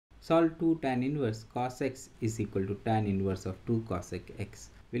Solve 2 tan inverse cos x is equal to tan inverse of 2 cosec x.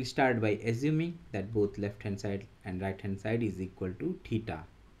 We'll start by assuming that both left hand side and right hand side is equal to theta.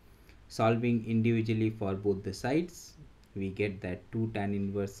 Solving individually for both the sides, we get that 2 tan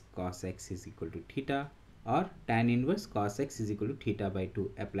inverse cos x is equal to theta, or tan inverse cos x is equal to theta by 2.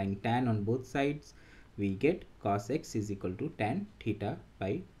 Applying tan on both sides, we get cos x is equal to tan theta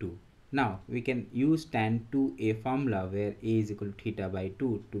by 2. Now we can use tan 2a formula where a is equal to theta by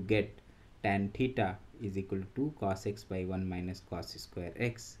 2 to get tan theta is equal to 2 cos x by 1 minus cos square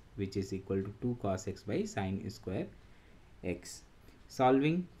x, which is equal to 2 cos x by sin square x.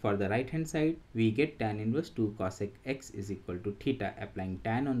 Solving for the right hand side, we get tan inverse 2 cosec x is equal to theta. Applying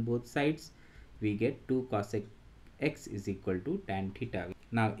tan on both sides, we get 2 cosec x is equal to tan theta.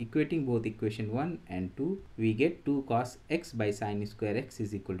 Now equating both equation 1 and 2, we get 2 cos x by sin square x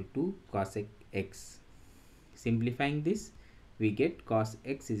is equal to 2 cosec x. Simplifying this, we get cos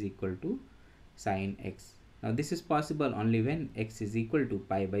x is equal to sin x. Now this is possible only when x is equal to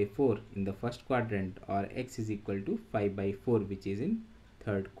pi by 4 in the first quadrant, or x is equal to 5 by 4 which is in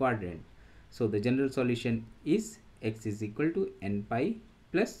third quadrant. So the general solution is x is equal to n pi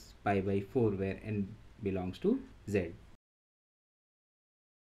plus pi by 4 where n belongs to z.